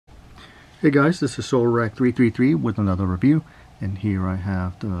Hey guys, this is SolarRack333 with another review, and here I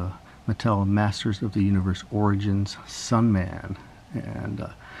have the Mattel Masters of the Universe Origins Sunman, and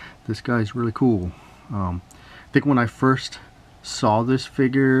this guy's really cool. I think when I first saw this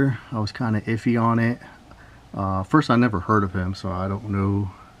figure, I was kind of iffy on it. First, I never heard of him, so I don't know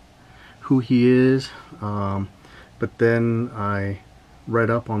who he is, but then I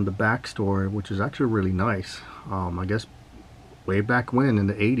read up on the backstory, which is actually really nice. I guess way back when, in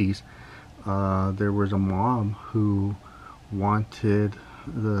the 80s, there was a mom who wanted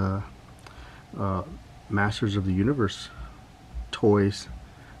the Masters of the Universe toys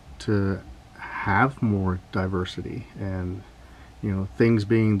to have more diversity, and you know, things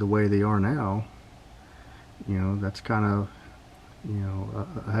being the way they are now, you know, that's kind of, you know,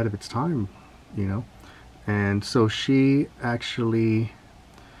 ahead of its time, you know. And so she actually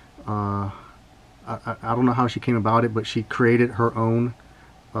I don't know how she came about it, but she created her own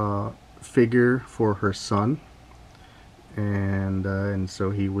figure for her son, and so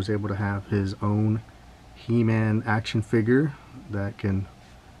he was able to have his own He-Man action figure that can,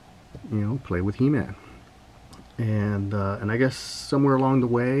 you know, play with He-Man. And I guess somewhere along the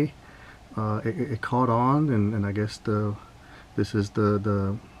way, it caught on, and I guess this is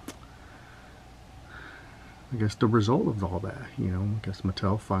the I guess the result of all that. You know, I guess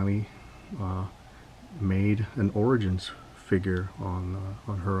Mattel finally made an Origins figure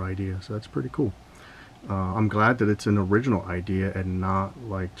on her idea, so that's pretty cool. I'm glad that it's an original idea and not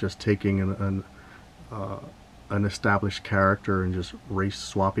like just taking an established character and just race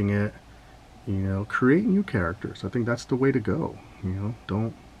swapping it. You know, create new characters. I think that's the way to go. You know,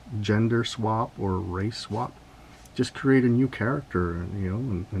 don't gender swap or race swap. Just create a new character, and you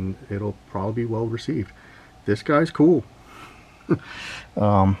know, and it'll probably be well received. This guy's cool.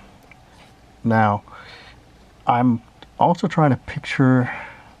 Now, I'm also trying to picture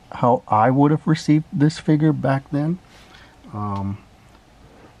how I would have received this figure back then. You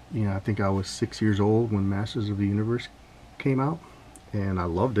know, I think I was 6 years old when Masters of the Universe came out, and I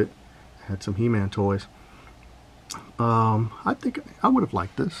loved it. I had some He-Man toys. I think I would have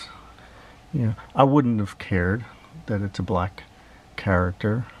liked this. You know, I wouldn't have cared that it's a black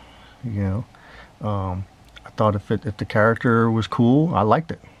character. You know, I thought if the character was cool, I liked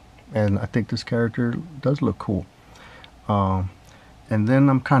it, and I think this character does look cool. And then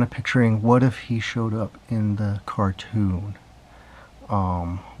I'm kind of picturing, what if he showed up in the cartoon?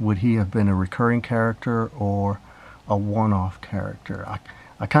 Would he have been a recurring character or a one-off character?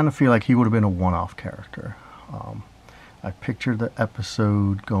 I kind of feel like he would have been a one-off character. I picture the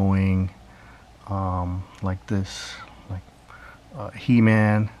episode going like this, like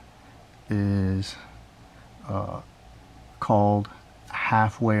He-Man is called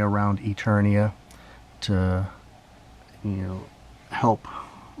halfway around Eternia to, you know, help,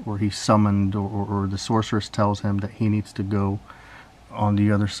 or he's summoned, or the sorceress tells him that he needs to go on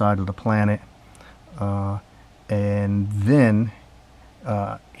the other side of the planet, and then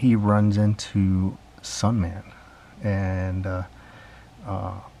he runs into Sunman, and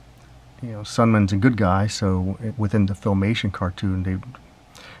you know, Sunman's a good guy, so within the Filmation cartoon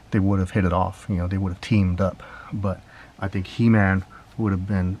they would have hit it off. You know, they would have teamed up. But I think He-Man would have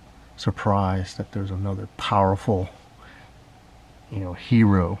been surprised that there's another powerful, you know,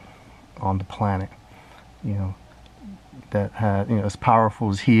 hero on the planet, you know, that had, you know, as powerful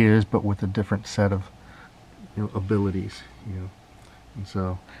as he is, but with a different set of, you know, abilities, you know. And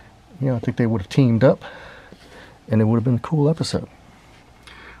so, you know, I think they would have teamed up, and it would have been a cool episode.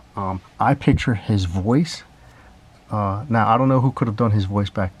 I picture his voice. Now, I don't know who could have done his voice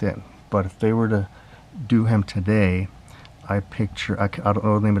back then, but if they were to do him today, I picture, I don't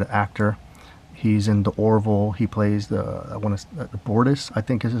know the name of the actor. He's in the Orville. He plays the Bortus, I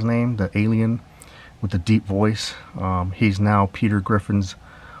think is his name, the alien with the deep voice. He's now Peter Griffin's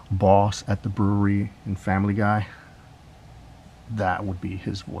boss at the brewery in Family Guy. That would be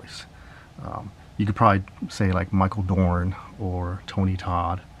his voice. You could probably say like Michael Dorn or Tony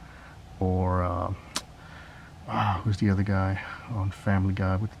Todd, or who's the other guy on Family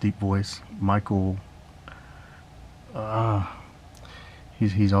Guy with the deep voice? Michael.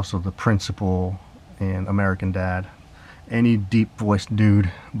 He's also the principal in American Dad. Any deep voiced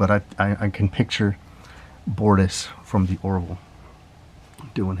dude, but I can picture Bortus from the Orville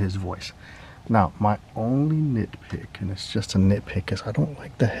doing his voice. Now, my only nitpick, and it's just a nitpick, is I don't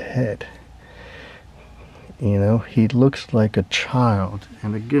like the head. You know, he looks like a child.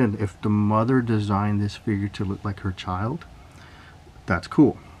 And again, if the mother designed this figure to look like her child, that's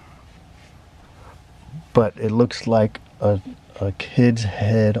cool. But it looks like a kid's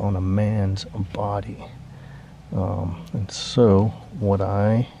head on a man's body. And so what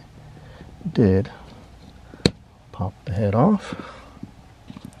I did pop the head off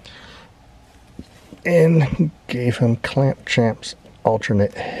and gave him Clamp Champ's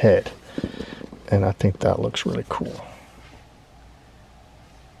alternate head, and I think that looks really cool.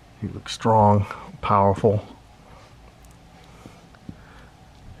 He looks strong, powerful.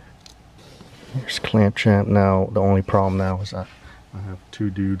 Here's Clamp Champ. Now the only problem now is I have two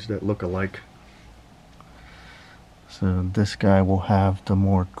dudes that look alike. So this guy will have the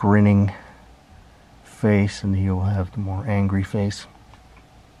more grinning face and he'll have the more angry face.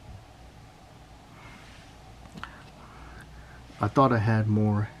 I thought I had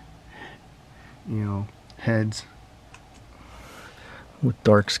more, heads with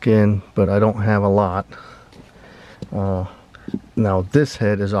dark skin, but I don't have a lot. Now this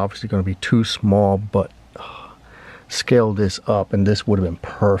head is obviously going to be too small, but scale this up and this would have been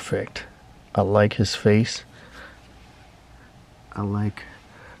perfect. I like his face. I like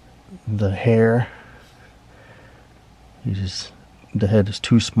the hair. The head is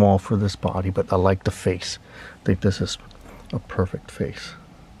too small for this body, but I like the face. I think this is a perfect face.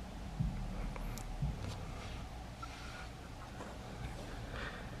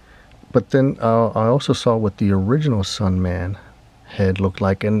 But then I also saw what the original Sunman head looked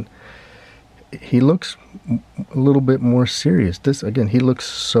like, and he looks a little bit more serious. This, again, he looks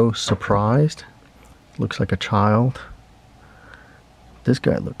so surprised. Looks like a child. This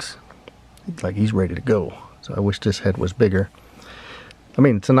guy looks like he's ready to go. So I wish this head was bigger. I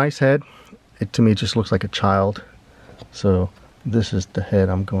mean, it's a nice head. To me, it just looks like a child. So this is the head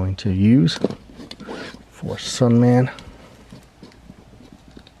I'm going to use for Sunman.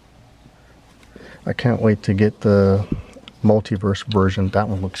 I can't wait to get the multiverse version. That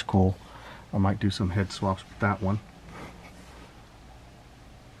one looks cool. I might do some head swaps with that one.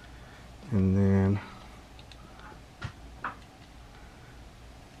 And then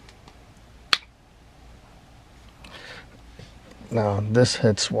now this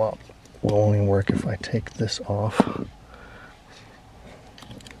head swap will only work if I take this off.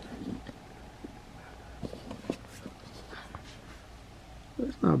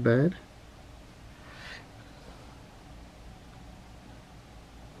 That's not bad.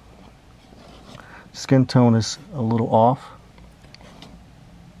 Skin tone is a little off.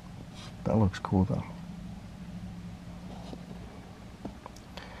 That looks cool though.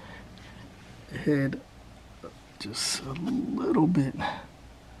 Head just a little bit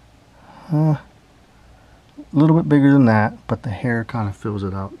bigger than that, but the hair kind of fills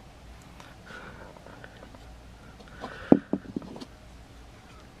it out.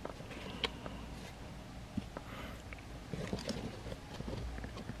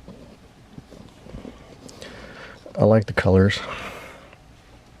 I like the colors.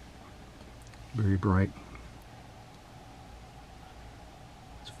 Very bright.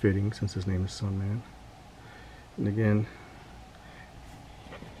 It's fitting since his name is Sunman. And again,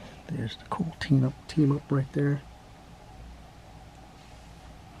 there's the cool team up right there.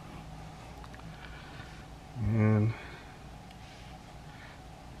 And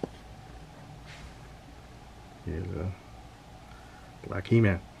here's a Black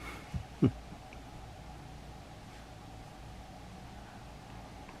He-Man.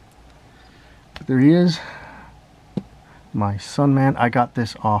 There he is, my Sunman. I got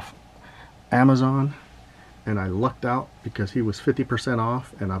this off Amazon and I lucked out because he was 50%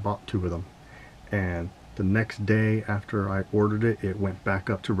 off and I bought 2 of them. And the next day after I ordered it, it went back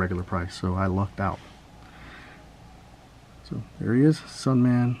up to regular price, so I lucked out. So there he is,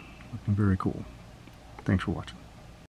 Sunman, looking very cool. Thanks for watching.